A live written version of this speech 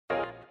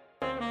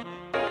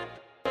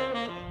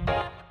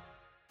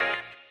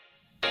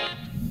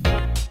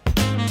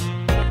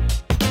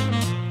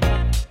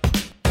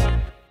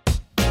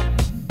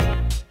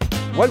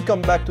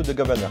Welcome back to the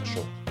Govrnor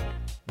Show.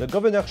 The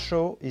Govrnor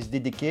Show is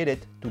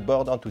dedicated to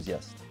board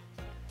enthusiasts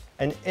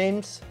and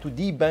aims to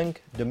debunk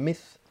the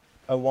myth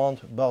around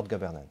board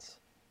governance.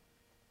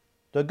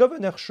 The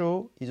Govrnor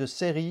Show is a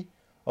series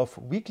of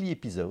weekly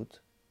episodes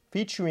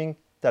featuring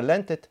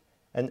talented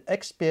and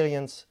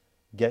experienced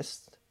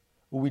guests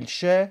who will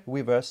share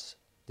with us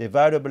their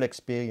valuable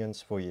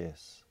experience for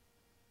years.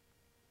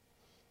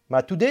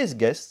 My today's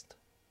guest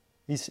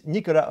is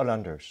Nicolas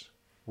Hollanders.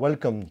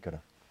 Welcome,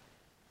 Nicolas.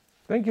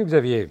 Thank you,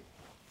 Xavier.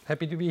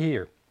 Happy to be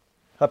here.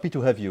 Happy to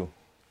have you.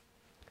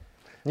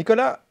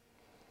 Nicolas,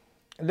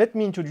 let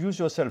me introduce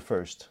yourself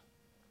first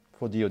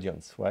for the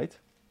audience, right?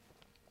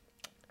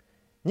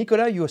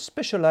 Nicolas, you are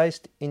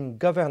specialized in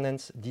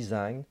governance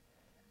design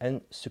and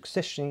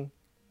succession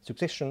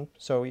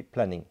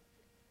planning.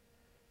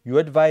 You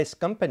advise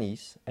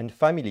companies and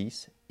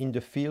families in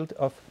the field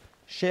of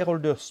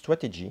shareholder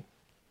strategy,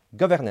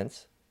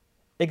 governance,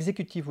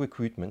 executive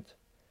recruitment,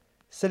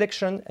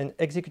 selection and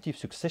executive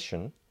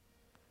succession,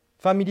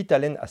 family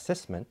talent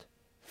assessment,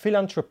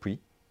 philanthropy,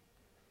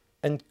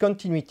 and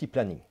continuity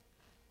planning.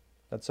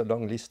 That's a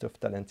long list of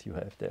talents you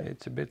have there.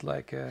 It's a bit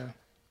like a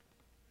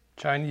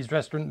Chinese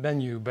restaurant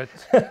menu, but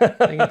I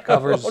think it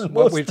covers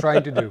what we're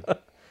trying to do.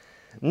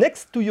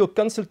 Next to your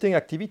consulting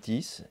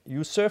activities,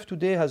 you serve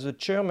today as the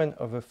chairman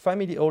of a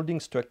family holding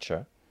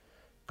structure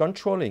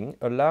controlling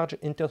a large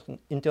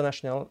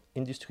international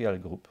industrial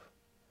group.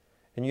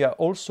 And you are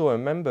also a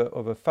member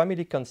of a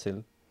family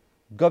council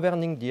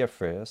governing the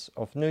affairs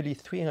of nearly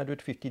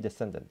 350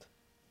 descendants.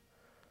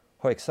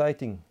 How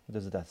exciting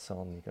does that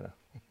sound, Nicolas?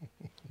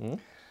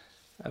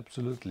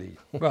 Absolutely.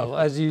 Well,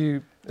 as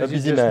you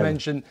just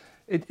mentioned,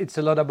 it's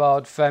a lot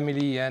about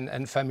family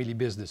and family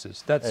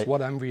businesses. That's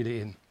what I'm really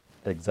in.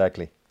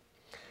 Exactly.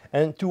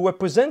 And to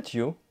represent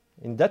you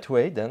in that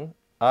way, then,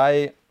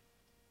 I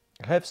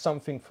have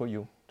something for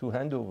you to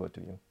hand over to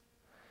you.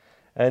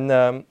 And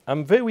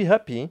I'm very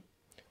happy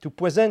to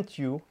present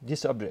you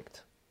this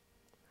object.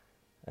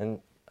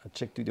 And I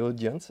check to the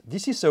audience.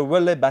 This is a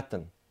relay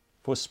baton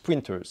for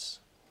sprinters.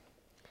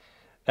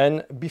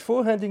 And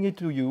before handing it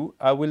to you,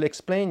 I will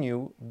explain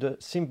you the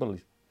symbol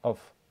of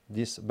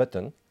this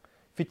button,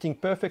 fitting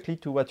perfectly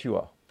to what you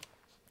are.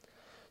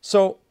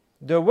 So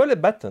the relay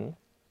baton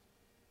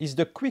is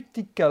the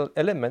critical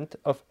element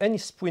of any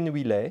sprint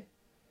relay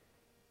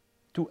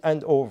to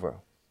hand over.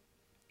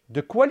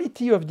 The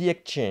quality of the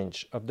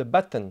exchange of the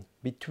baton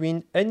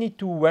between any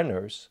two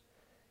runners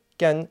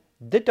can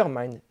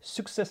determine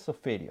success or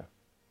failure.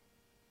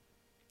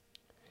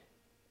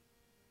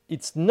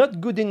 It's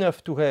not good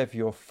enough to have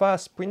your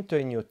fast sprinter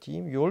in your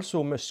team. You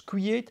also must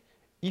create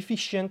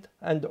efficient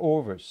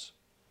handovers.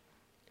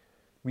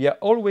 We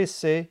always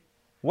say,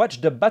 watch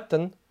the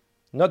baton,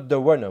 not the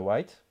runner,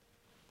 right?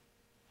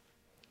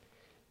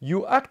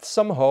 You act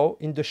somehow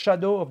in the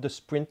shadow of the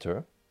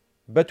sprinter,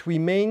 but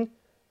remain,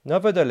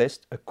 nevertheless,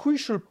 a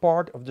crucial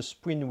part of the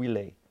sprint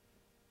relay.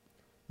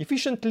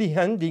 Efficiently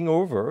handing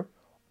over,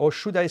 or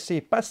should I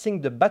say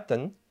passing the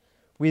baton,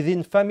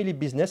 within family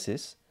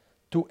businesses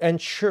to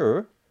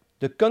ensure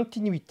the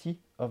continuity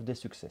of their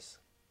success.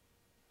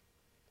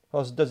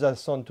 How does that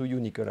sound to you,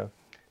 Nicolas?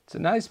 It's a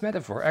nice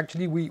metaphor.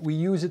 Actually, we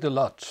use it a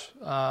lot.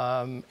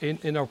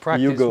 In our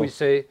practice, we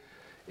say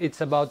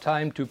it's about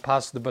time to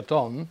pass the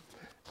baton.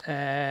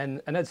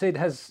 And I'd say it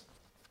has,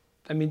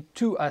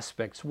 two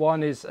aspects.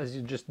 One is, as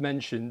you just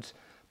mentioned,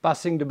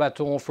 passing the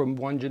baton from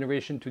one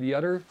generation to the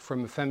other,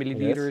 from a family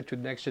leader to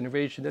the next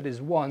generation. That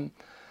is one.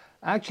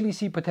 I actually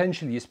see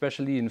potentially,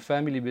 especially in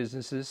family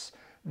businesses,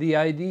 the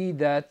idea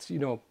that,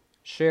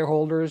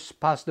 shareholders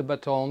pass the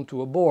baton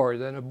to a board,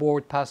 and a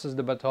board passes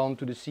the baton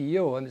to the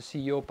CEO, and the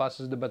CEO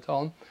passes the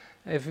baton.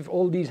 If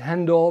all these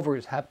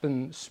handovers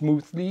happen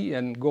smoothly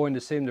and go in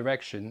the same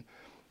direction,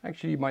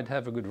 actually you might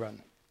have a good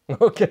run.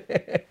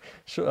 Okay,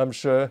 I'm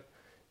sure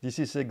this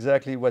is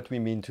exactly what we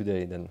mean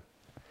today then.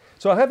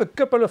 So I have a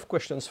couple of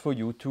questions for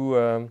you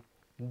to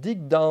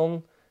dig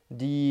down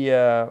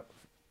the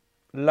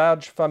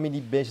large family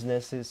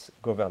businesses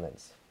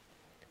governance.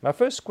 My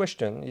first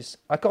question is,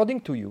 according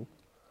to you,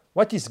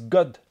 what is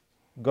good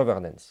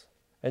governance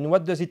and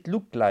what does it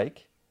look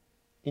like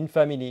in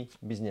family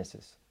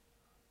businesses?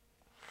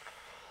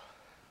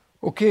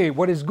 Okay,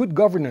 what is good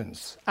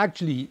governance?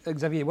 Actually,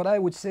 Xavier, what I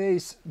would say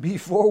is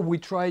before we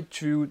try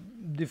to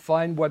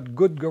define what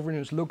good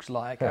governance looks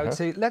like, I would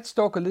say let's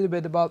talk a little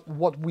bit about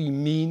what we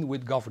mean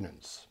with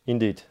governance.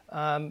 Indeed.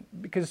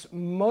 Because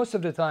most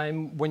of the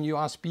time when you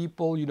ask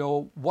people,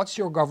 what's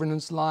your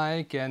governance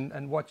like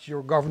and what's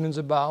your governance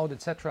about,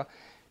 etc.,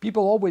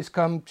 people always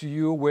come to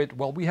you with,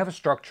 well, we have a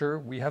structure,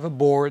 we have a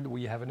board,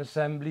 we have an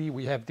assembly,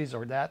 we have this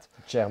or that.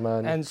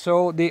 Chairman. And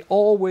so they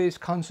always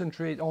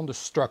concentrate on the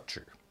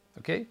structure,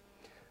 okay?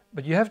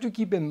 But you have to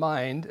keep in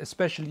mind,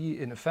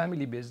 especially in a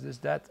family business,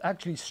 that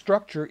actually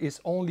structure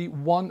is only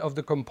one of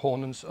the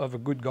components of a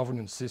good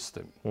governance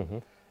system. Mm-hmm.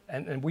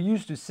 And we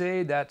used to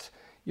say that,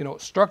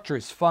 structure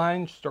is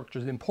fine, structure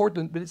is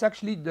important, but it's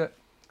actually the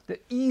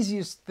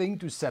easiest thing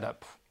to set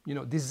up.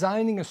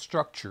 Designing a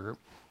structure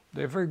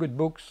There are very good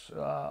books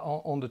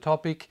on the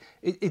topic.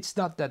 It's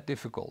not that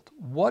difficult.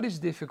 What is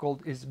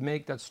difficult is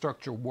make that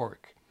structure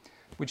work,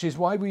 which is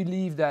why we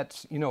believe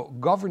that, you know,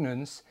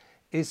 governance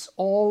is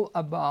all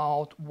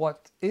about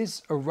what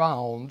is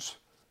around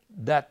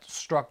that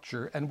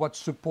structure and what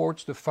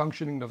supports the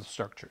functioning of the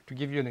structure. To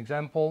give you an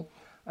example,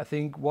 I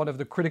think one of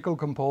the critical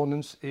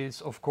components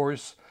is, of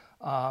course,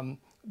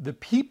 the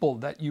people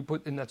that you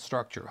put in that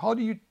structure. How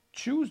do you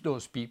choose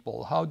those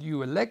people? How do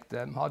you elect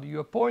them? How do you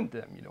appoint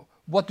them? You know,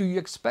 what do you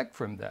expect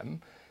from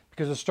them?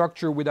 Because a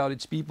structure without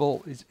its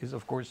people is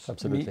of course,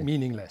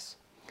 meaningless.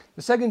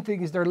 The second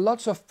thing is there are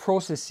lots of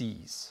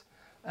processes.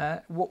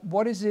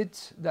 What is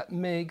it that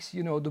makes,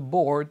 you know, the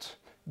board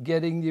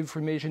getting the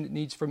information it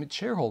needs from its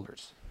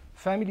shareholders?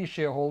 Family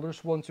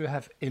shareholders want to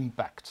have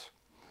impact.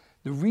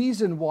 The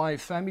reason why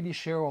family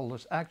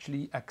shareholders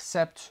actually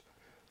accept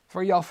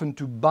very often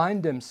to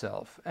bind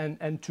themselves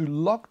and to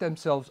lock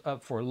themselves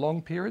up for a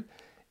long period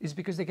is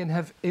because they can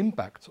have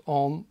impact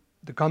on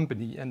the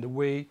company and the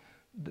way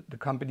the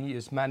company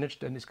is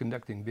managed and is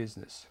conducting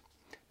business.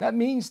 That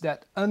means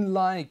that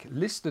unlike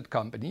listed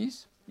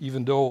companies,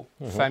 even though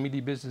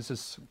family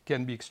businesses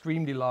can be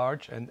extremely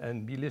large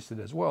and be listed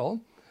as well,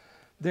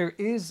 there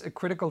is a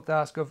critical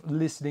task of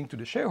listening to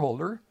the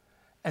shareholder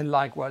and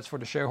likewise for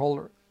the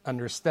shareholder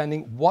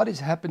understanding what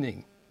is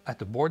happening at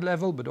the board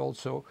level, but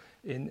also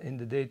in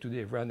the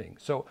day-to-day running.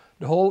 So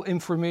the whole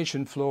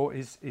information flow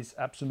is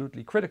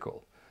absolutely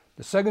critical.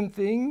 The second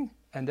thing,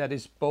 and that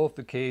is both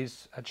the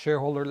case at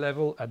shareholder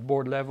level, at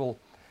board level,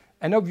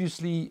 and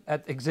obviously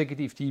at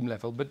executive team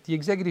level. But the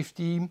executive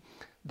team,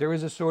 there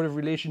is a sort of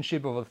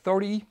relationship of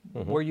authority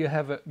where you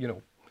have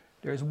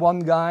there's one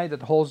guy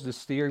that holds the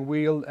steering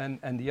wheel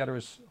and the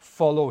others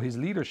follow his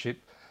leadership.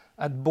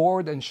 At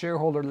board and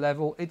shareholder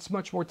level, it's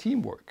much more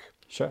teamwork.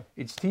 Sure.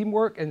 It's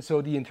teamwork, and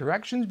so the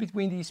interactions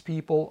between these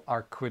people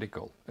are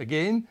critical.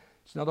 Again,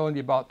 it's not only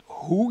about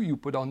who you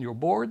put on your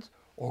board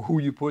or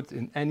who you put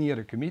in any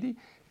other committee,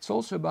 it's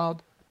also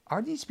about,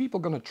 are these people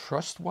going to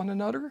trust one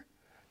another?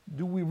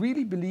 Do we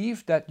really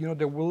believe that, you know,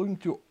 they're willing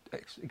to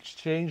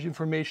exchange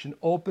information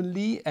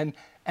openly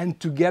and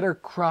together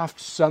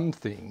craft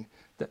something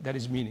that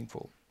is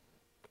meaningful?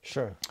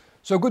 Sure.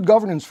 So good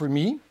governance for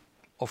me,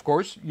 of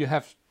course, you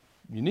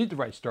need the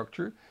right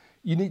structure,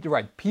 you need the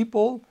right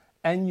people,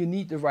 and you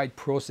need the right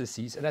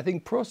processes. And I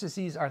think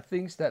processes are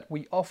things that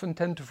we often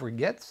tend to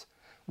forget.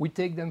 We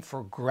take them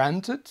for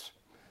granted,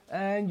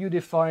 and you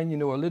define, you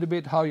know, a little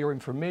bit how your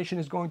information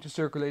is going to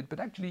circulate, but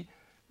actually,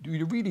 do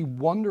you really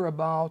wonder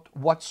about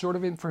what sort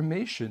of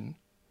information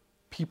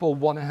people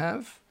want to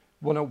have,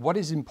 what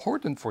is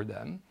important for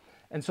them?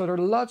 And so there are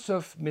lots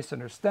of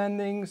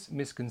misunderstandings,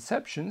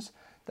 misconceptions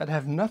that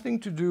have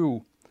nothing to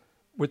do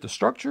with the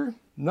structure,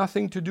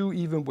 nothing to do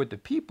even with the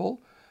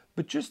people,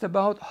 but just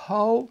about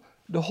how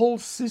the whole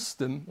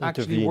system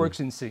actually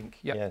works in sync.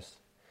 Yep. Yes.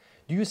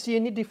 Do you see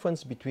any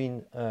difference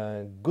between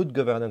good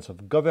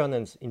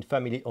governance in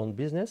family-owned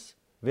business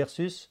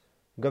versus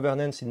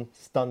governance in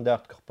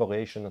standard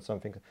corporation or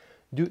something?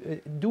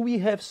 Do we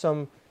have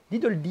some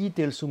little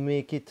details to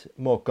make it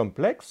more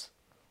complex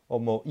or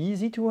more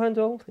easy to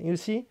handle? You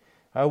see,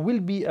 I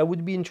would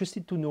be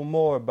interested to know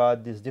more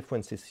about these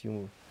differences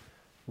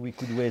we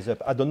could raise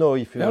up. I don't know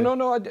if you...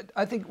 No.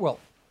 I think, well,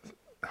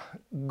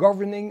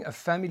 governing a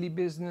family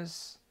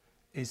business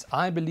is,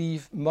 I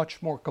believe,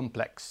 much more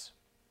complex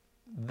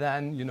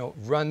than, you know,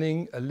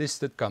 running a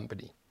listed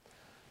company.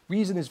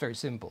 Reason is very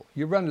simple.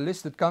 You run a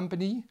listed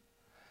company,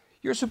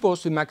 you're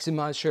supposed to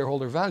maximize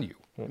shareholder value.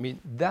 I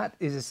mean, that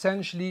is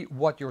essentially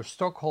what your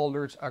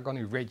stockholders are going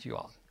to rate you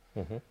on.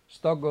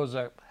 Stock goes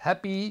up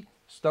happy,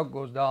 stock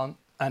goes down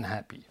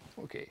unhappy.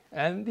 Okay,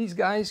 and these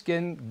guys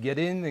can get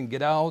in and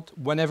get out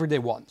whenever they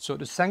want. So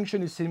the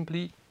sanction is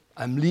simply,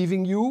 I'm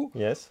leaving you,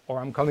 yes, or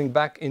I'm coming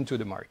back into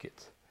the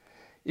market.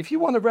 If you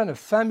want to run a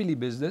family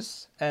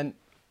business, and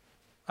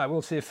I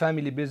will say a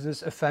family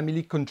business, a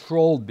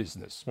family-controlled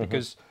business,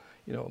 because,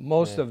 you know,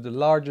 most of the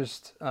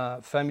largest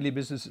family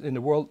businesses in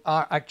the world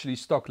are actually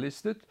stock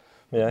listed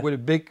with a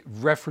big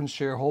reference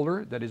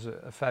shareholder that is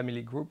a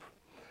family group.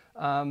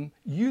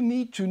 You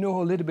need to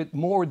know a little bit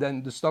more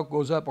than the stock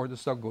goes up or the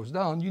stock goes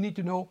down. You need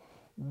to know,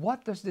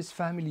 what does this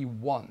family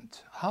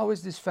want? How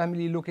is this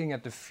family looking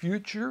at the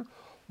future?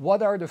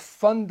 What are the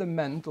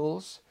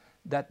fundamentals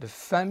that the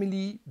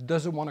family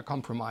doesn't want to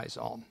compromise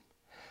on?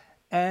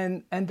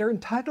 And they're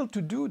entitled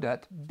to do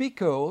that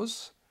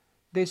because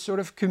they sort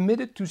of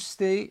committed to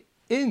stay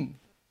in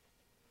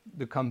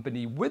the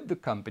company, with the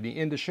company,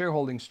 in the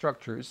shareholding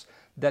structures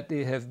that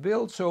they have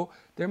built. So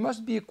there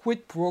must be a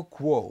quid pro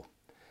quo.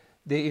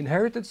 They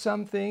inherited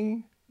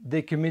something,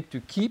 they commit to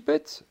keep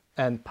it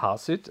and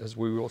pass it, as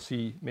we will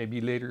see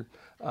maybe later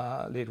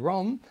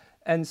on.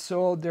 And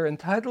so they're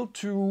entitled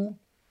to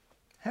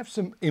have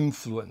some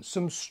influence,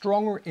 some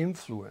stronger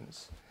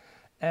influence.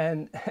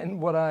 And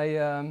what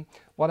I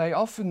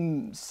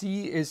often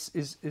see is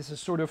a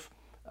sort of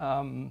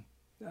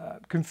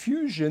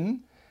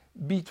confusion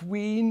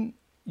between,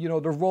 you know,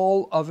 the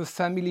role of a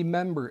family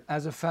member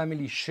as a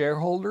family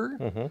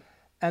shareholder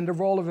and the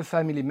role of a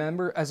family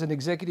member as an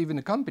executive in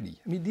a company.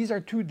 I mean, these are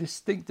two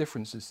distinct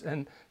differences,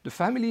 and the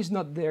family is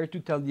not there to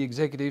tell the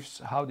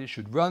executives how they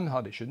should run,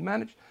 how they should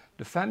manage.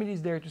 The family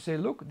is there to say,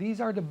 look,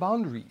 these are the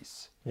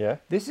boundaries. Yeah.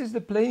 This is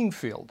the playing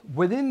field.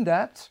 Within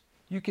that,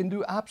 you can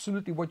do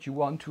absolutely what you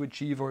want to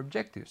achieve your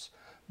objectives,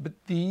 but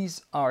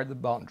these are the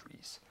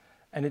boundaries.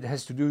 And it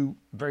has to do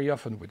very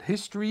often with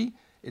history,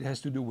 it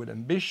has to do with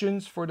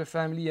ambitions for the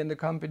family and the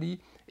company,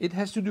 it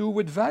has to do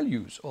with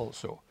values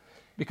also.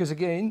 Because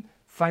again,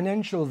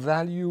 financial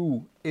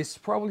value is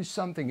probably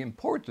something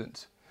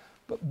important,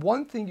 but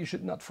one thing you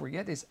should not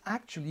forget is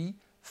actually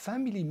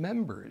family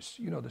members,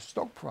 you know, the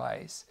stock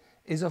price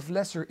is of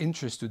lesser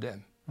interest to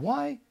them.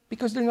 Why?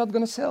 Because they're not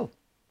going to sell.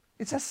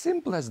 It's as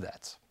simple as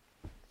that.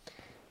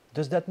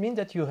 Does that mean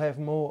that you have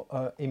more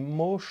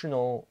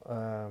emotional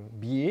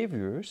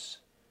behaviors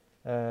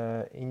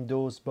in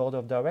those board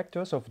of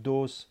directors of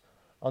those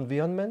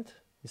environment?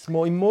 It's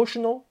more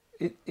emotional?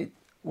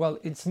 Well,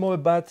 it's more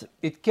about,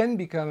 it can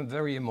become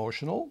very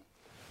emotional.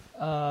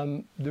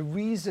 The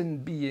reason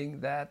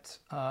being that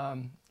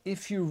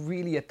if you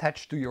really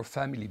attach to your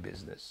family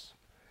business,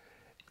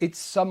 it's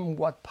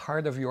somewhat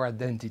part of your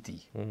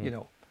identity. You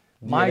know,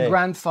 my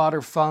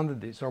grandfather founded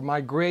this, or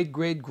my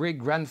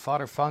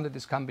great-great-great-grandfather founded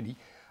this company.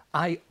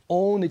 I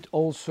own it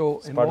also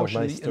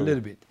emotionally a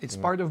little bit. It's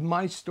part of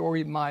my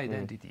story, my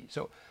identity.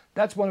 So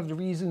that's one of the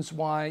reasons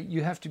why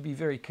you have to be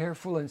very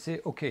careful and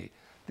say, okay,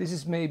 this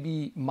is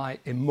maybe my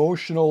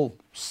emotional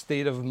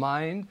state of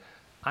mind.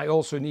 I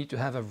also need to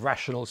have a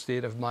rational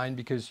state of mind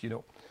because, you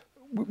know,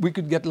 we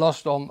could get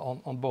lost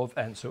on both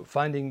ends. So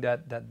finding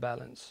that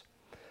balance.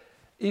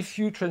 If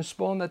you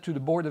transpose that to the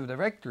board of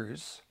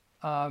directors,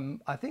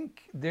 I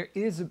think there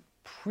is a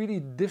pretty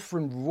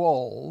different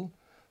role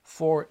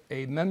for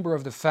a member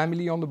of the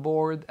family on the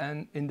board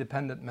and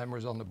independent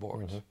members on the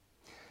board.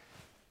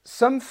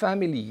 Some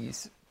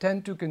families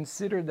tend to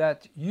consider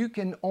that you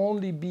can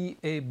only be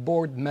a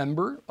board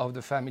member of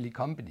the family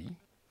company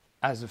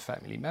as a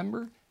family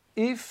member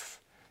if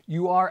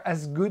you are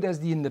as good as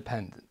the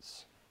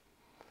independents.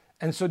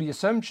 And so the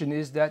assumption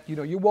is that, you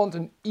know, you want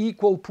an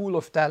equal pool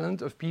of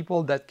talent, of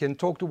people that can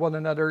talk to one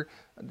another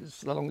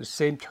along the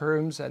same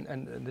terms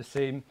and the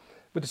same,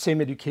 with the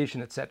same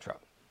education, etc.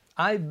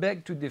 I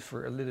beg to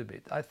differ a little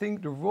bit. I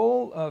think the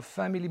role of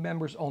family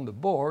members on the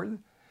board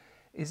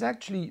is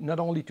actually not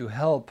only to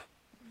help,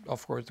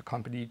 of course, the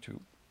company to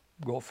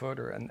go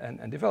further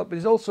and develop, but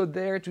it's also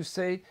there to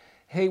say,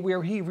 hey, we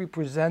are here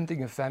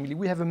representing a family.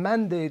 We have a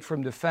mandate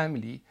from the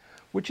family,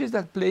 which is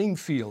that playing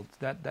field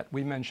that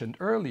we mentioned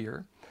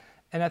earlier.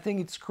 And I think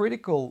it's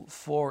critical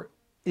for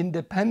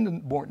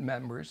independent board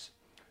members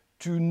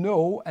to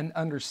know and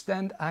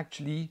understand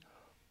actually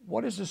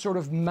what is the sort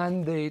of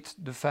mandate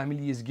the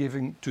family is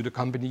giving to the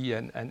company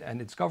and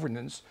its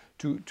governance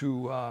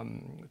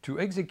to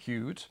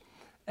execute.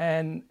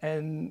 And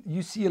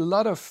you see a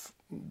lot of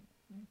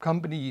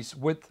companies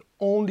with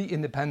only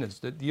independence,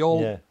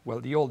 the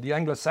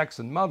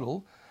Anglo-Saxon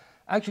model.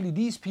 Actually,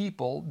 these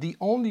people, the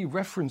only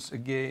reference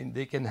again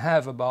they can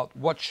have about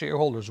what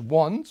shareholders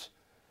want,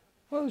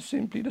 well,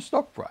 simply the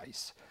stock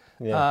price.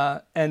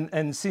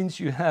 And since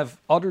you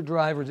have other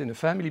drivers in the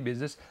family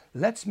business,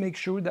 let's make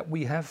sure that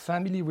we have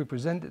family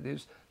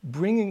representatives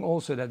bringing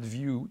also that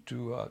view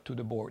to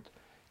the board.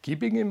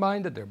 Keeping in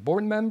mind that they're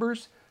board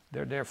members,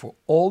 they're there for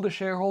all the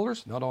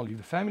shareholders, not only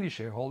the family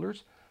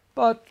shareholders,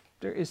 but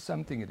there is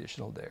something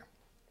additional there.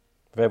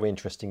 Very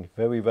interesting,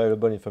 very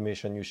valuable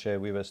information you share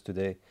with us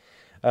today.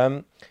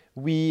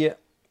 We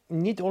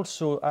need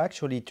also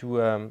actually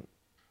to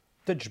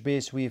touch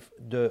base with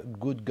the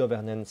good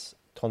governance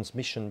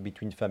transmission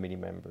between family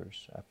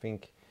members. I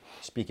think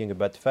speaking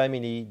about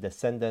family,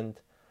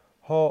 descendant,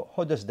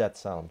 how does that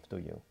sound to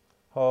you?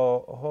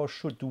 How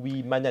should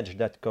we manage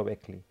that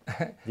correctly?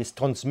 This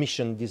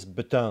transmission, this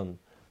baton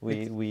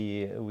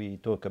we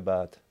talk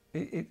about.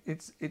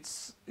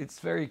 It's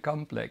very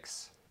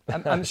complex.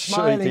 I'm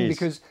smiling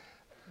because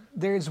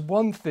there is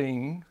one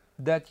thing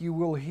that you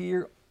will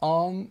hear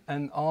on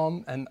and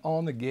on and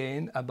on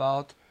again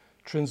about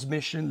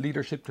transmission,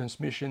 leadership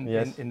transmission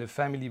in the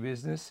family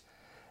business,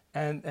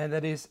 and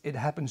that is, it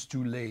happens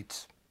too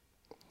late.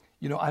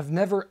 You know, I've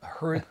never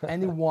heard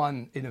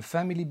anyone in a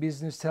family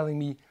business telling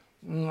me,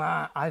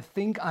 nah, I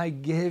think I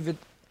gave it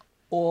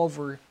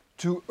over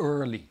too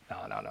early.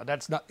 No,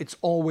 that's not, it's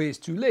always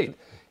too late.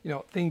 You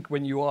know, think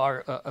when you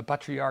are a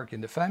patriarch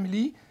in the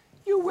family,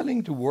 you're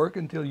willing to work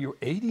until you're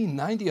 80,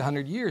 90,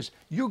 100 years.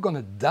 You're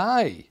gonna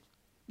die,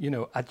 you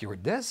know, at your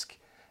desk.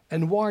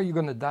 And why are you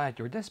going to die at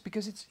your desk?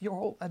 Because it's your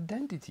whole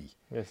identity.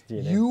 Yes,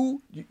 DNA.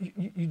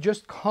 You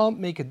just can't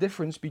make a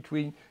difference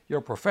between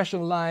your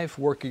professional life,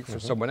 working for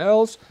someone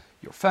else,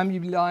 your family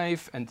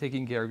life, and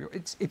taking care of your...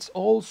 It's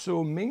all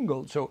so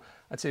mingled. So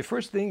I'd say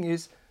first thing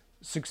is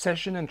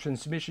succession and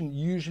transmission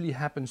usually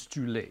happens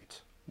too late,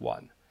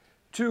 one.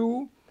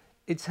 Two,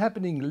 it's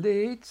happening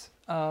late,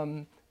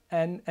 and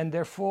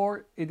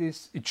therefore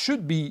it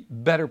should be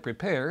better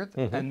prepared.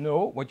 And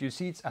no, what you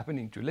see, it's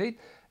happening too late.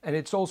 And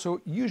it's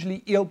also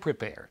usually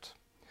ill-prepared.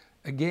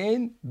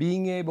 Again,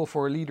 being able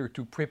for a leader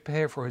to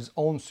prepare for his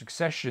own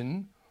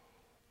succession,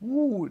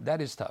 ooh,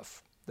 that is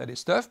tough. That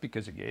is tough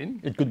because, again...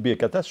 It could be a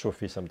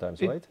catastrophe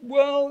sometimes, right?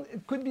 Well,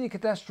 it could be a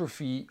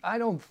catastrophe. I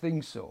don't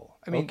think so.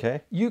 I mean,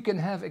 you can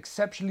have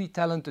exceptionally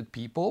talented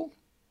people,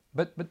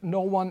 but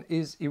no one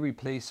is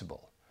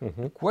irreplaceable.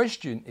 The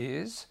question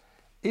is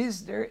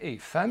there a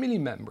family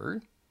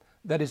member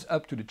that is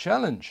up to the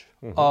challenge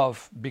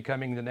of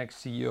becoming the next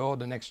CEO,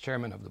 the next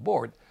chairman of the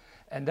board?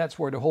 And that's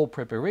where the whole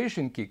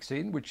preparation kicks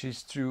in, which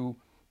is to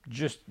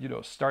just,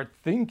 start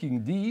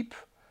thinking deep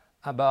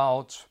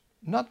about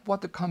not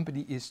what the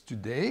company is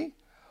today,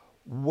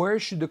 where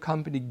should the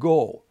company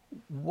go?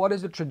 What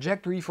is the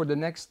trajectory for the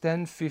next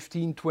 10,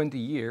 15, 20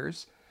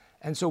 years?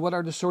 And so what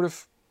are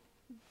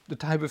the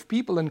type of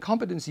people and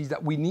competencies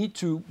that we need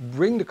to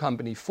bring the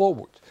company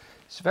forward?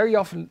 It's very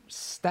often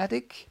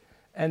static.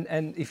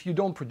 And if you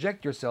don't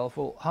project yourself,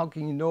 well, how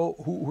can you know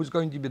who's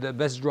going to be the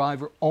best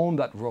driver on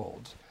that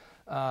road?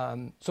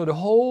 So the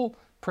whole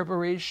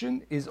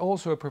preparation is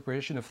also a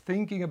preparation of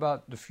thinking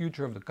about the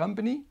future of the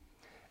company,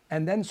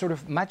 and then sort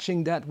of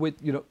matching that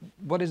with,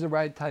 what is the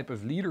right type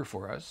of leader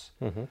for us?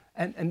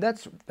 And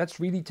that's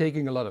really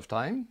taking a lot of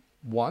time,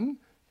 one.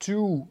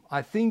 Two,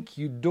 I think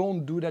you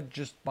don't do that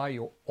just by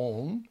your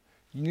own.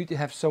 You need to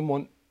have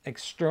someone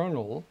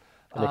external.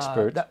 An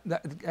expert.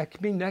 That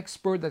can be an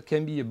expert, that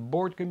can be a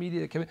board committee,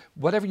 that can be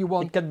whatever you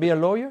want. It can be a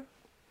lawyer?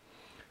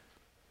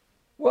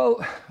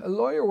 Well, a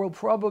lawyer will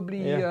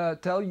probably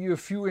tell you a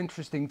few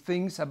interesting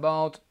things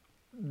about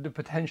the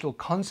potential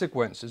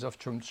consequences of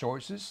some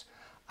choices.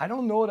 I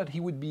don't know that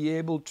he would be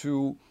able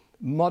to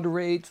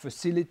moderate,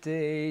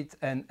 facilitate,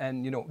 and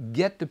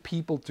get the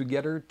people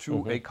together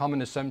to a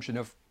common assumption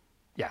of,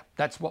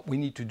 that's what we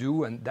need to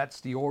do, and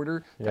that's the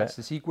order, that's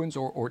the sequence,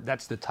 or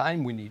that's the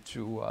time we need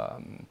to.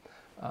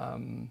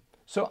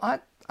 So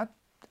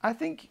I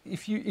think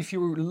if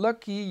you're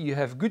lucky, you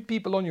have good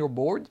people on your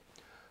board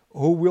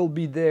who will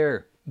be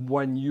there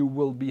when you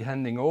will be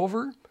handing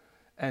over.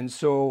 And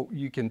so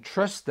you can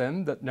trust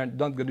them that they're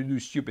not going to do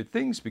stupid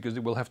things because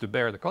they will have to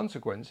bear the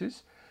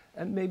consequences.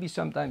 And maybe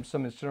sometimes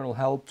some external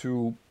help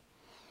to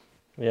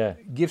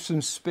give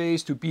some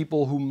space to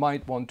people who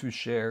might want to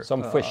share.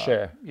 Some fresh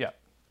air. Yeah.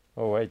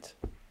 All right.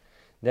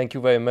 Thank you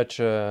very much,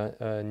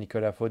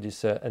 Nicolas, for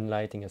this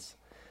enlightening us.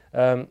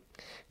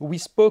 We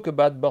spoke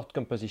about board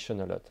composition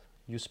a lot.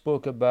 You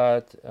spoke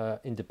about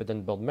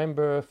independent board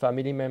member,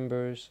 family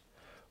members.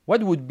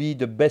 What would be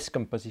the best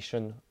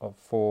composition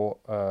for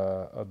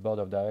a board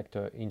of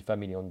director in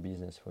family-owned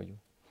business for you?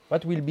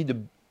 What will be the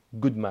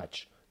good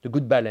match, the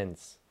good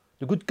balance,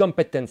 the good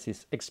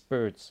competencies,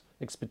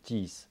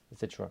 expertise,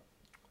 etc.?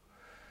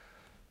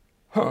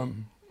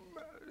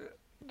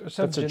 There's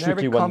some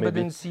generic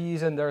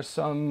competencies, and there's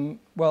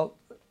some, well,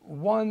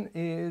 one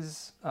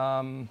is,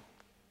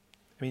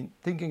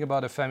 thinking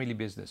about a family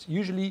business.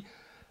 Usually,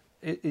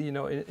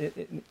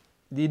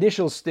 the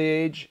initial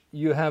stage,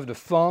 you have the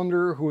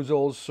founder who's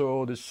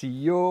also the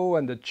CEO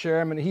and the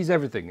chairman. He's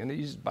everything.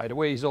 And by the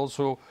way, he's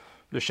also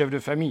the chef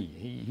de famille.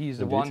 He's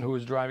the one who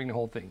is driving the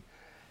whole thing.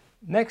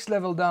 Next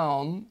level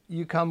down,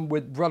 you come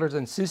with brothers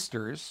and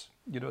sisters,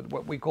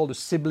 what we call the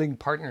sibling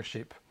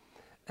partnership.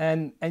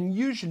 And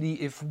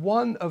usually if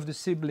one of the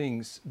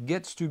siblings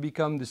gets to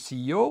become the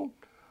CEO,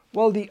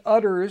 well, the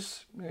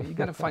others, you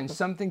got to find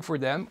something for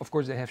them. Of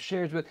course, they have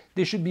shares, but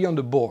they should be on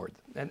the board.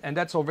 And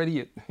that's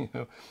already,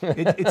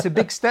 it's a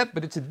big step,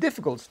 but it's a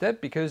difficult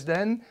step because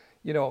then,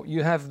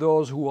 you have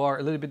those who are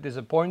a little bit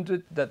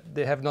disappointed that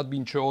they have not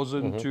been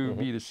chosen to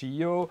be the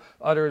CEO,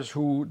 others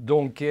who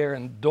don't care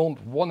and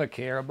don't want to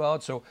care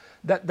about. So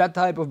that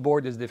type of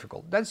board is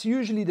difficult. That's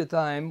usually the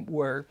time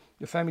where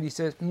the family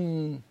says,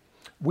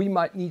 we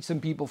might need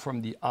some people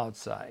from the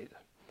outside.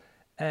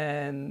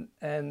 And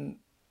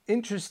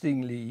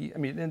interestingly,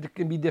 and there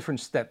can be different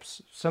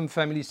steps. Some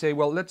families say,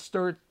 well, let's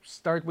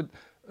start with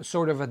a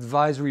sort of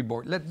advisory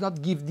board. Let's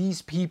not give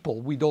these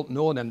people, we don't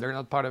know them, they're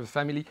not part of a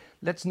family,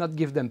 let's not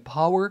give them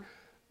power.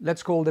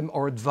 Let's call them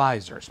our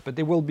advisors, but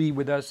they will be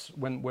with us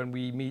when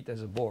we meet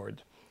as a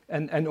board.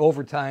 And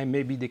over time,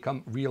 maybe they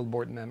become real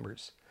board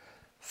members.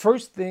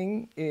 First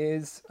thing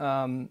is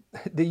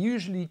they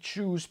usually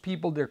choose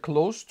people they're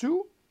close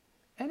to,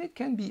 and it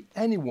can be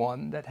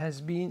anyone that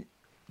has been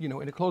in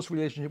a close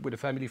relationship with the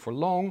family for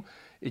long.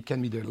 It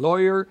can be their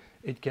lawyer,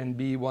 it can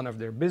be one of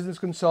their business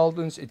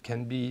consultants, it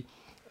can be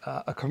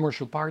a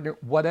commercial partner,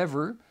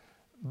 whatever.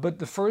 But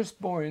the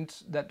first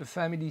point that the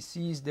family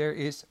sees there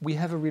is we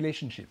have a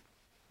relationship.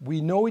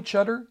 We know each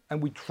other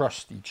and we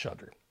trust each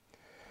other.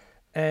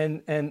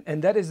 And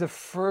that is the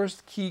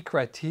first key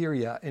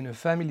criteria in a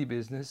family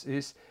business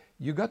is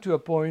you got to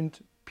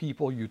appoint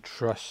people you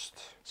trust.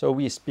 So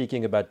we're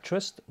speaking about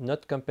trust,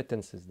 not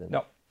competences then?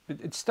 No,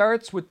 it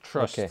starts with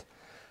trust. Okay.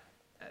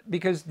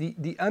 Because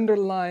the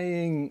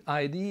underlying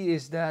idea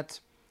is that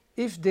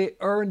if they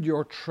earned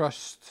your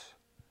trust,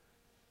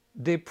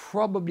 they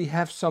probably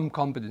have some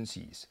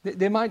competencies.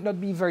 They might not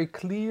be very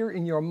clear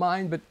in your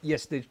mind, but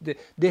yes,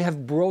 they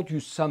have brought you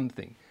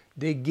something.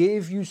 They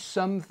gave you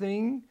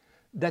something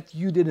that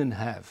you didn't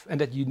have and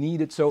that you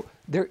needed. So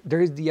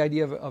there is the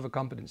idea of a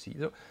competency.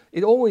 So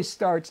it always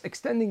starts,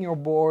 extending your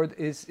board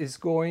is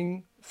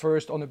going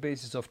first on a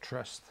basis of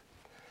trust.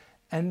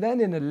 And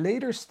then in a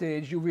later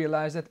stage, you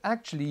realize that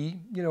actually,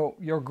 you know,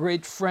 your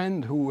great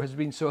friend who has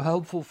been so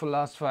helpful for the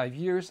last 5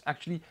 years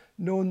actually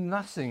know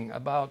nothing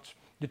about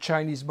the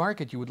Chinese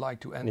market you would like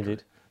to enter.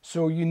 Indeed.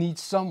 So you need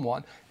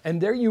someone. And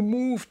there you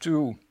move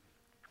to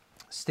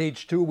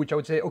stage 2, which I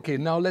would say, okay,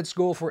 now let's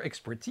go for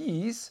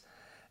expertise.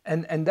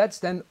 And that's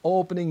then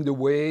opening the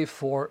way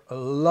for a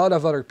lot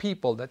of other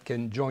people that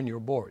can join your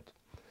board.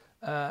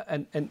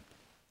 And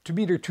to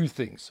me, there are two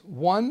things.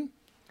 One,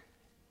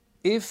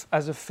 if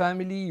as a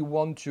family you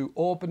want to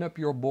open up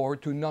your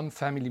board to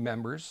non-family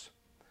members,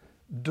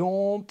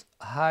 don't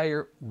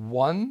hire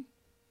one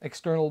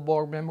external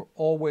board member,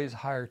 always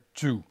hire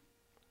 2.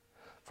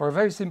 For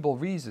very simple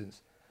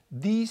reasons.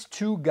 These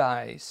 2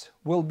 guys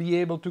will be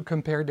able to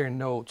compare their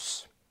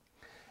notes.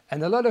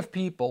 And a lot of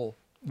people,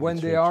 when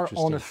they are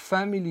on a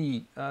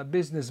family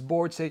business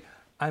board, say,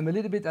 I'm a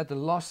little bit at a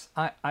loss.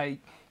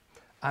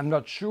 I'm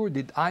not sure.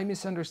 Did I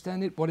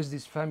misunderstand it? What does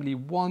this family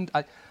want?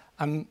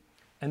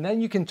 And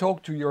then you can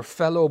talk to your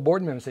fellow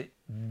board members and say,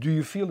 do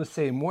you feel the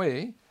same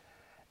way?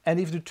 And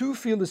if the 2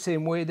 feel the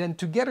same way, then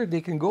together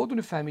they can go to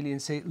the family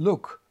and say,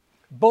 look,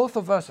 both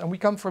of us, and we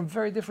come from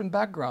very different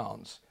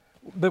backgrounds,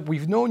 but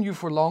we've known you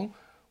for long.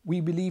 We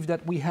believe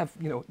that we have,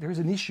 you know, there's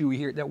an issue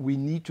here that we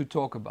need to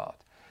talk about.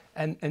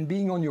 And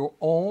being on your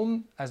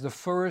own as the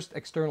first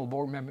external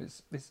board member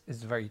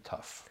is very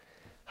tough.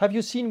 Have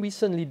you seen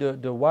recently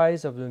the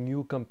rise of the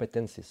new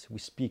competencies? We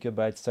speak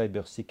about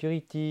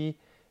cybersecurity,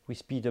 we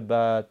speak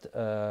about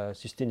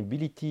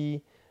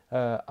sustainability.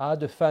 Are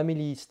the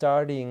family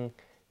starting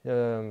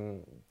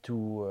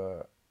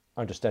to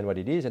understand what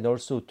it is, and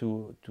also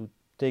to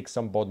take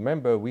some board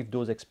member with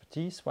those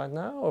expertise right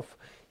now? Or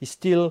is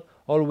still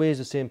always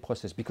the same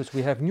process? Because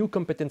we have new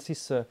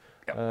competencies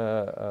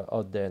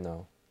out there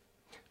now.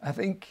 I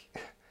think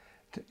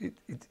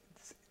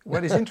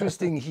what is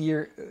interesting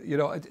here, you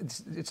know,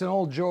 it's an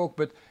old joke,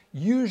 but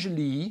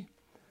usually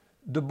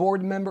the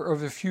board member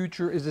of the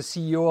future is the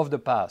CEO of the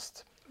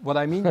past. What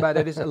I mean by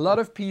that is a lot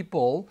of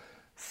people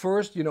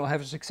first, you know,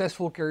 have a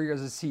successful career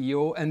as a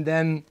CEO and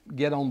then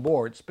get on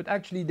boards. But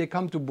actually they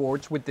come to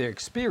boards with their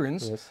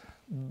experience, yes,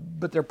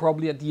 but they're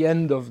probably at the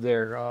end of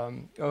their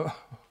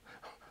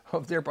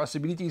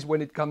possibilities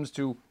when it comes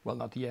to, well,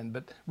 not the end,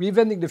 but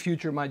reinventing the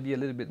future might be a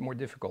little bit more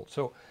difficult.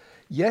 So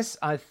yes,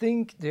 I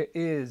think there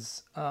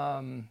is,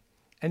 and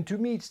to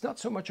me, it's not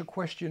so much a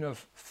question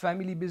of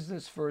family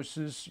business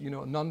versus, you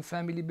know,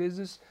 non-family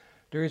business.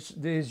 There's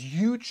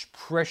huge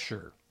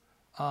pressure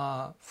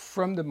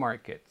from the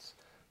market,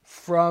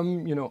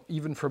 from, you know,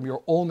 even from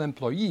your own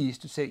employees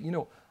to say, you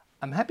know,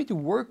 I'm happy to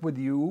work with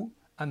you,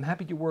 I'm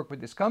happy to work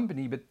with this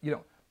company, but, you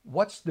know,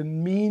 what's the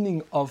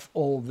meaning of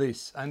all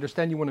this? I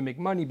understand you want to make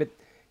money, but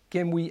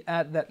can we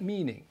add that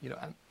meaning? You know,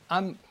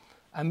 I'm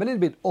a little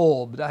bit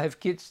old, but I have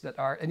kids that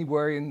are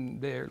anywhere in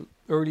their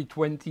early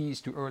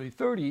 20s to early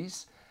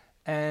 30s,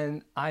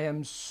 and I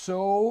am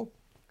so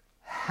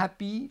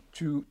happy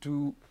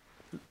to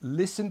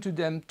listen to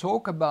them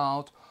talk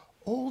about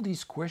all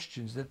these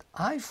questions that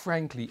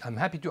I'm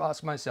happy to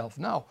ask myself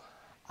now.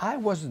 I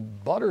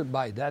wasn't bothered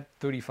by that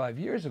 35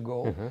 years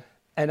ago, mm-hmm,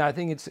 and I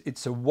think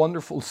it's a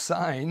wonderful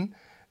sign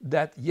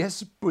that,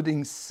 yes,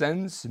 putting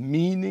sense,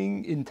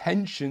 meaning,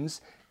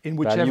 intentions in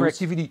whichever values,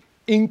 activity,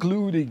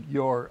 including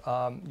your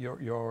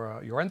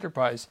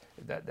enterprise,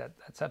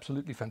 that's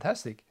absolutely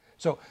fantastic.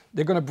 So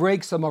they're going to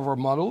break some of our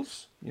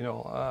models. You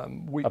know,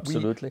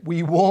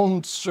 we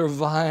won't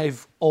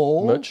survive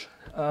all, much,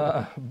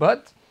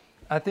 but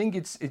I think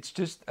it's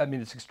just, I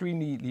mean, it's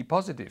extremely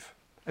positive.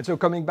 And so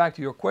coming back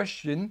to your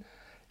question,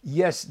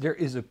 yes, there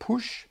is a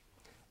push.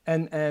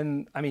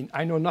 And I mean,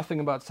 I know nothing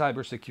about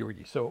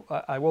cybersecurity, so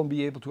I won't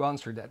be able to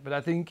answer that. But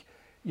I think,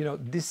 you know,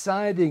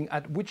 deciding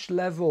at which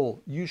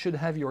level you should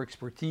have your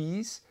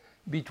expertise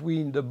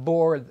between the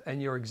board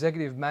and your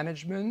executive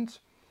management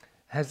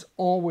has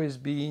always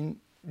been,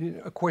 you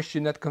know, a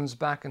question that comes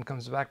back and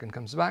comes back and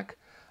comes back.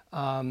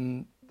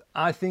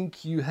 I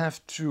think you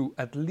have to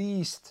at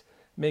least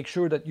make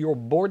sure that your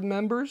board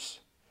members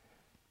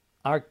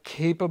are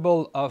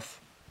capable of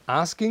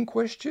asking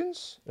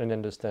questions and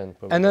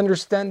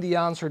understand the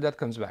answer that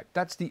comes back.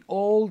 That's the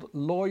old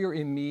lawyer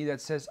in me that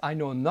says, I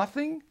know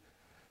nothing,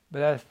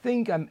 but I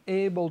think I'm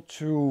able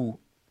to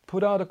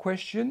put out a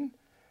question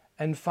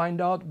and find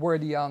out where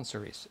the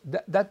answer is.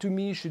 That to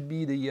me should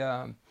be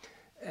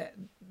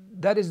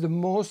that is the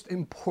most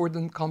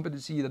important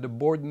competency that a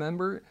board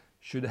member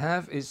should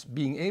have, is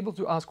being able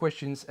to ask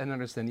questions and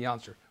understand the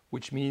answer,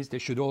 which means they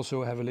should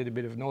also have a little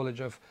bit of knowledge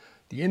of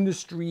the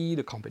industry,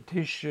 the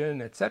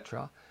competition,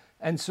 etc.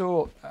 And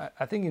so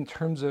I think in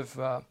terms of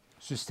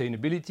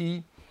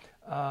sustainability,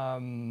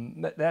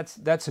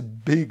 that's a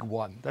big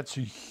one. That's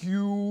a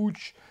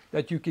huge,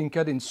 that you can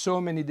cut in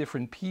so many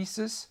different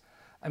pieces.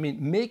 I mean,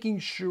 making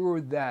sure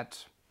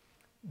that,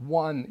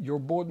 one, your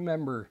board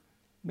member,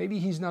 maybe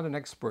he's not an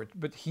expert,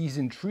 but he's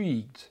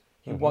intrigued.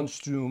 He wants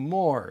to know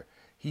more.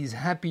 He's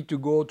happy to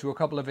go to a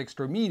couple of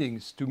extra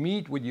meetings to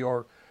meet with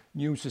your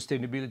new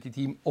sustainability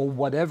team or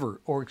whatever,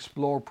 or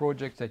explore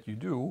projects that you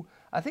do.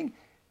 I think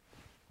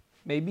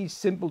maybe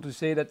simple to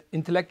say that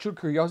intellectual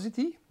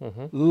curiosity,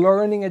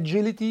 learning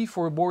agility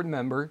for a board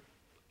member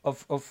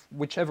of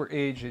whichever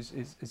age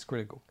is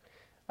critical.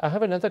 I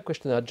have another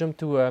question. I'll jump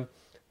to,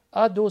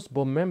 are those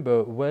board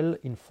members well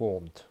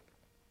informed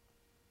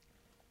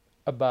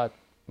about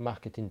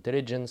market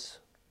intelligence,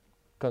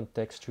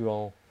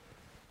 contextual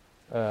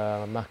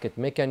market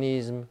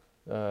mechanism,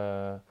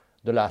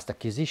 the last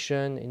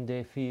acquisition in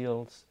their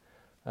fields?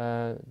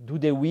 Do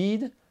they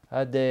read?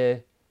 Are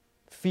they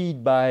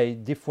feed by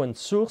different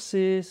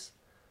sources?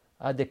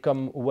 Are they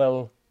come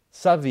well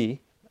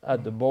savvy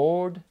at the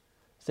board,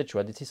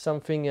 etc.? This is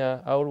something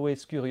I'm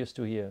always curious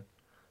to hear.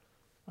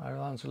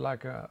 I'll answer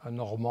like a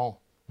Normand.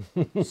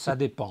 Ça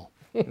dépend.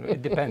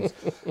 It depends.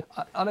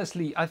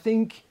 Honestly, I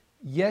think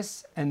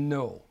yes and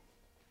no.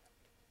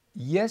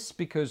 Yes,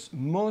 because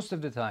most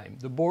of the time,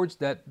 the boards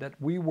that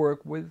we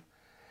work with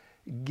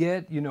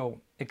get,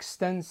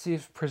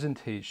 extensive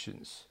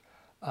presentations,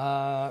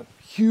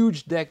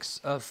 huge decks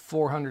of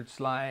 400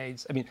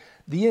 slides. I mean,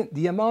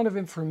 the amount of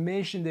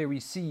information they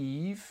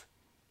receive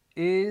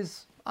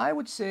is, I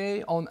would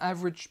say, on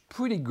average,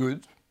 pretty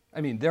good.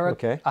 I mean, they're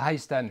at high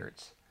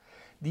standards.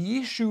 The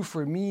issue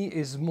for me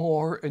is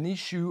more an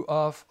issue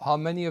of how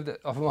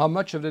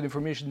much of that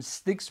information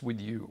sticks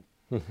with you.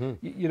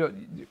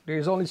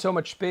 There's only so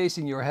much space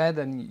in your head,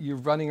 and you're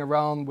running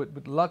around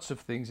with lots of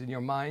things in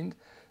your mind.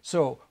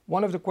 So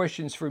one of the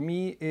questions for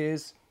me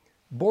is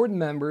board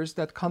members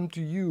that come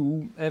to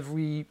you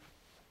every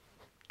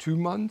 2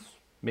 months,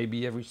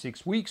 maybe every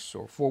 6 weeks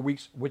or 4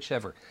 weeks,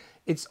 whichever.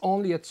 It's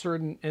only at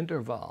certain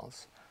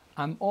intervals.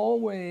 I'm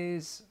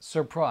always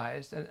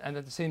surprised, and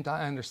at the same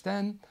time I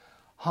understand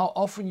how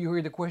often you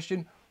hear the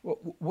question,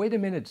 wait a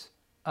minute,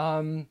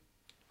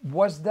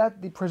 was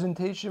that the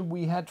presentation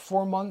we had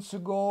 4 months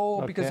ago?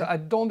 Okay. Because I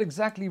don't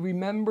exactly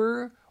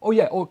remember. Oh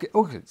yeah,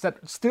 okay. Is that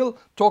still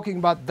talking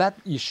about that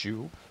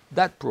issue,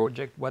 that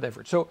project,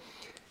 whatever. So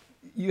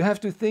you have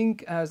to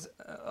think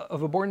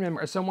of a board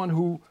member as someone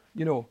who,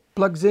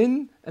 plugs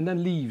in and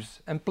then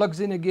leaves, and plugs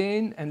in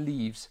again and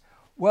leaves.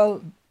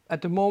 Well,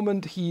 at the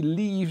moment he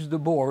leaves the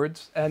board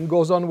and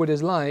goes on with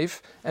his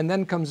life and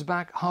then comes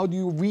back, how do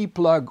you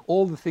replug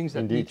all the things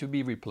that need to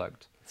be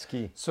replugged? It's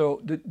key.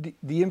 So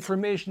the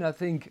information, I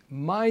think,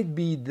 might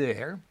be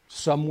there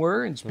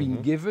somewhere, and it's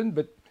been given,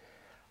 but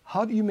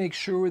how do you make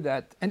sure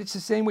that, and it's the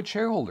same with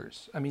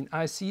shareholders. I mean,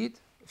 I see it.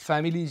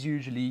 Families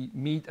usually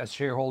meet as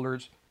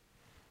shareholders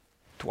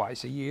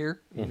twice a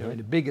year, in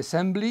a big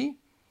assembly.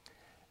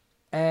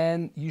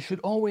 And you should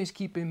always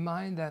keep in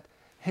mind that,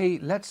 hey,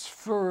 let's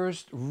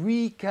first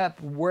recap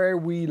where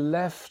we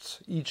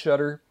left each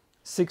other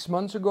 6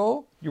 months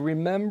ago. You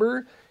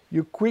remember?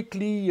 You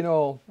quickly,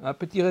 a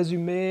petit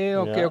résumé,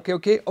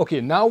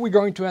 okay, now we're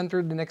going to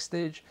enter the next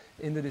stage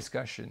in the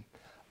discussion.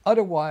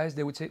 Otherwise,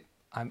 they would say,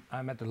 I'm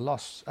at a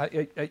loss,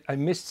 I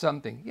missed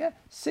something. Yeah,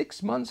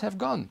 6 months have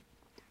gone.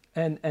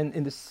 And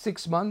in the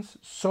 6 months,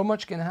 so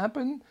much can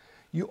happen.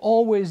 You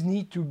always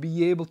need to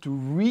be able to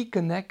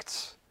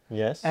reconnect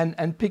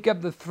and pick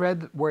up the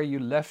thread where you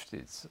left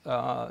it,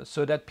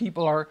 so that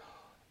people are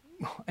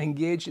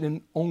engaged in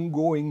an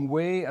ongoing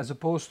way, as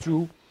opposed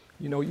to,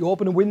 you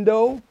open a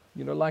window,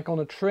 like on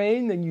a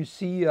train, and you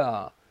see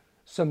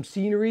some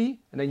scenery,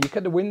 and then you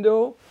cut the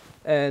window,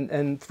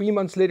 and 3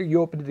 months later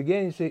you open it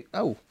again and you say,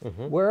 oh,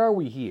 where are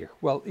we here?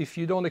 Well, if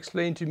you don't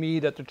explain to me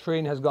that the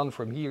train has gone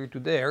from here to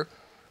there,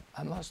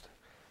 I'm lost.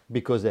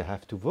 Because they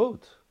have to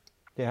vote.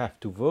 They have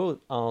to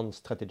vote on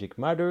strategic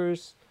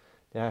matters.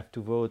 They have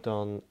to vote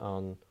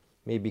on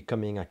maybe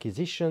coming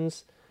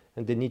acquisitions,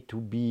 and they need to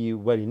be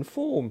well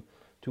informed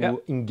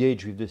to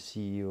engage with the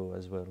CEO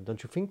as well,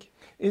 don't you think?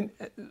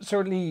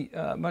 Certainly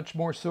much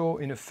more so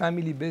in a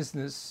family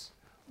business,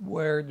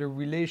 where the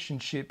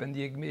relationship and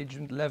the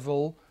engagement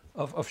level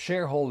of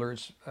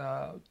shareholders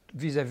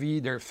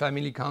vis-a-vis their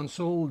family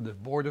council, the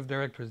board of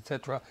directors,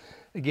 etc.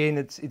 Again,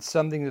 it's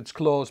something that's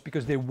close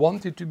because they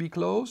want it to be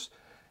close.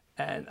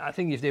 And I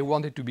think if they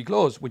want it to be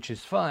close, which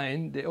is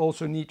fine, they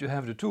also need to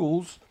have the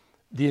tools,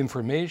 the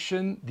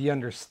information, the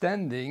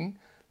understanding,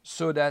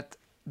 so that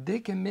they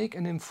can make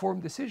an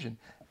informed decision.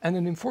 And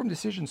an informed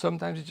decision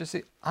sometimes is just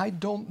say, I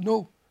don't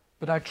know,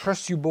 but I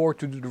trust you, board,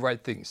 to do the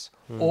right things.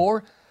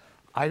 Or,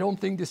 I don't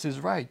think this is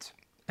right,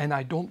 and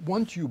I don't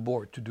want you,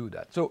 board, to do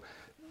that. So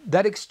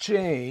that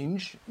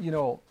exchange,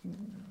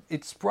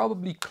 it's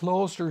probably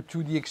closer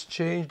to the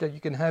exchange that you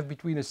can have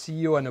between a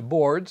CEO and a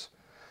board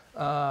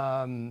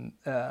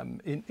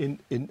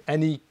in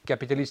any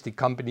capitalistic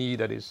company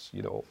that is,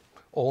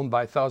 owned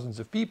by thousands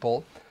of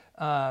people.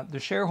 The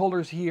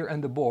shareholders here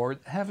and the board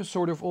have a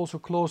sort of also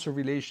closer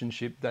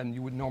relationship than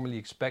you would normally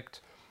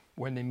expect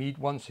when they meet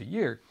once a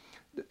year.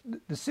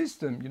 The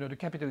system, the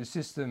capitalist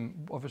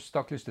system of a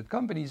stock-listed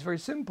company is very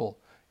simple.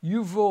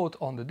 You vote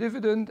on the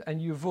dividend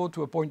and you vote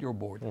to appoint your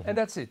board. And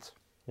that's it.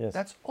 Yes.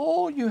 That's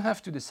all you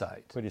have to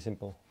decide. Pretty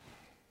simple.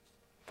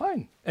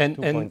 Fine.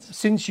 And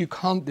since you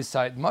can't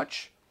decide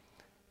much,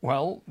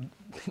 well,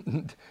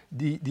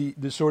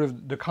 the sort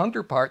of the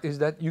counterpart is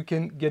that you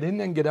can get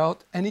in and get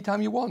out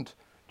anytime you want.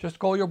 Just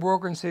call your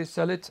broker and say,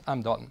 sell it,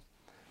 I'm done.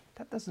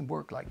 That doesn't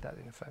work like that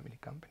in a family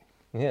company.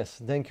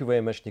 Yes, thank you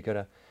very much,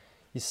 Nicolas.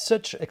 It's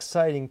such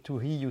exciting to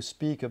hear you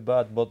speak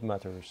about board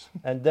matters.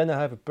 And then I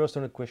have a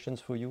personal question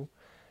for you.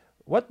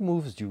 What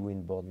moves you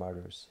in board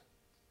matters?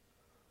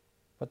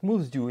 What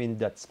moves you in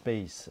that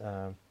space?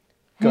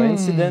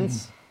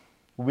 Coincidence,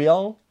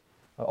 will,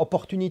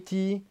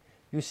 opportunity,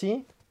 you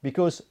see?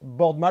 Because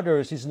board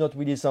matters is not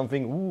really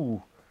something,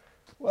 ooh,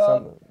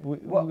 well,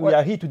 we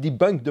are here to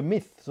debunk the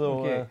myth. So,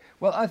 okay.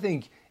 Well, I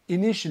think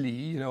initially,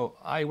 you know,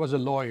 I was a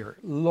lawyer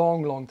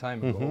long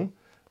time ago.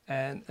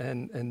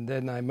 And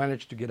then I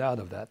managed to get out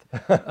of that.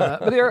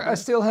 But there, I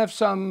still have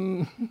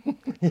some,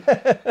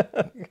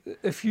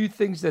 a few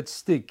things that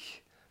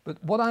stick.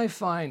 But what I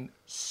find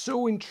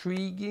so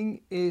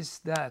intriguing is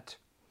that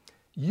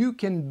you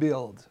can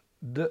build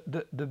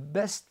the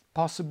best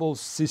possible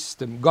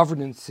system,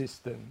 governance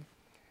system.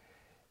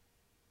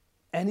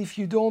 And if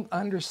you don't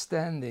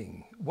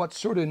understanding what's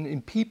sort of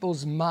in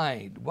people's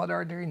mind, what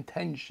are their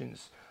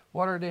intentions,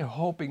 what are they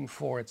hoping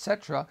for,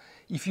 etc.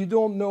 If you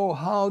don't know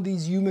how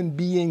these human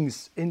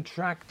beings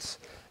interact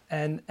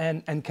and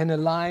can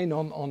align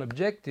on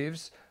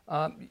objectives,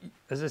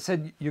 as I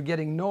said, you're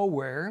getting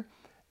nowhere.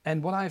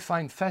 And what I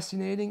find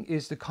fascinating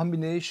is the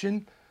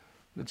combination,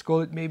 let's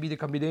call it maybe the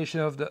combination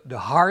of the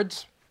hard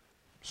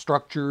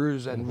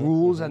structures and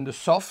rules and the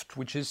soft,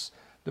 which is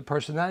the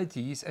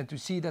personalities, and to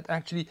see that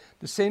actually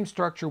the same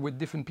structure with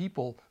different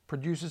people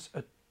produces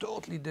a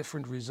totally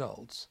different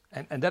results.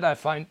 And that I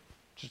find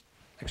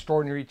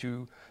extraordinary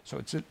too. So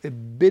it's a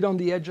bit on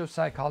the edge of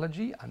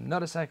psychology. I'm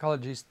not a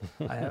psychologist.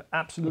 I have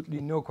absolutely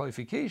no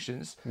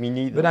qualifications. Me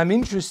neither. But I'm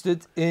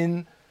interested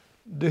in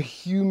the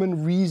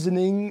human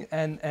reasoning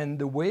and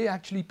the way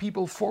actually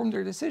people form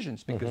their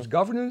decisions. Because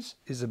governance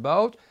is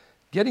about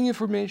getting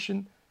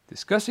information,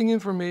 discussing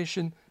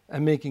information,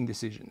 and making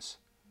decisions.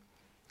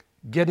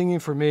 Getting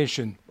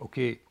information,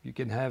 okay, you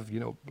can have, you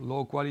know,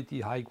 low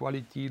quality, high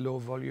quality, low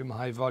volume,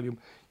 high volume.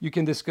 You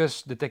can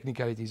discuss the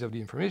technicalities of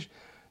the information.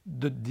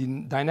 The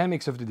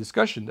dynamics of the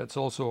discussion, that's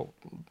also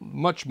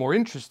much more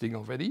interesting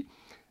already.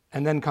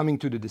 And then coming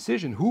to the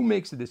decision, who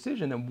makes the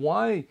decision and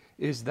why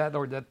is that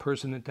or that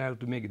person entitled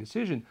to make a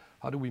decision?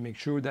 How do we make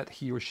sure that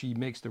he or she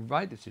makes the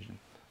right decision?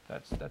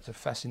 That's a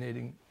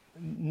fascinating,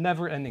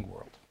 never-ending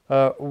world.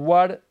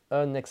 What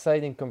an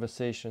exciting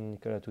conversation,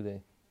 Nicolas,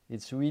 today.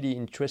 It's really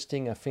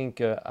interesting. I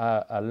think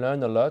I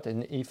learned a lot,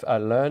 and if I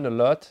learn a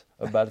lot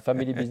about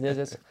family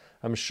businesses,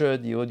 I'm sure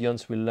the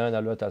audience will learn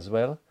a lot as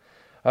well.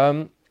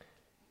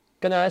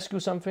 Can I ask you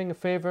something, a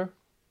favor?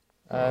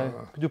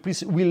 Could you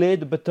please relay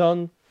the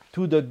baton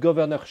to the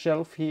Govrnor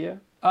shelf here?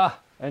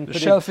 And the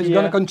shelf is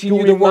going to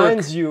continue the work.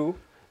 Reminds you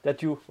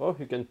that you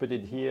can put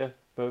it here,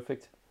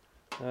 perfect.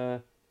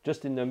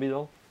 Just in the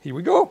middle. Here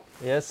we go.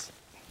 Yes.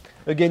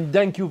 Again,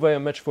 thank you very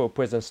much for your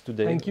presence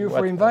today. Thank you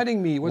for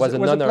inviting me. It was a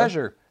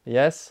pleasure.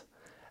 Yes.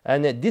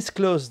 And this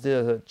closed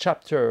the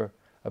chapter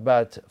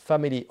about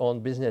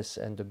family-owned business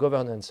and the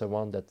governance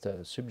around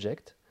that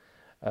subject.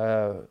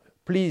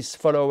 Please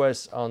follow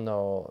us on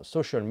our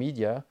social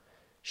media.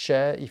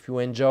 Share if you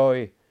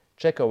enjoy.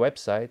 Check our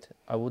website.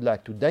 I would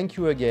like to thank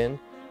you again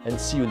and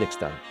see you next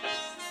time.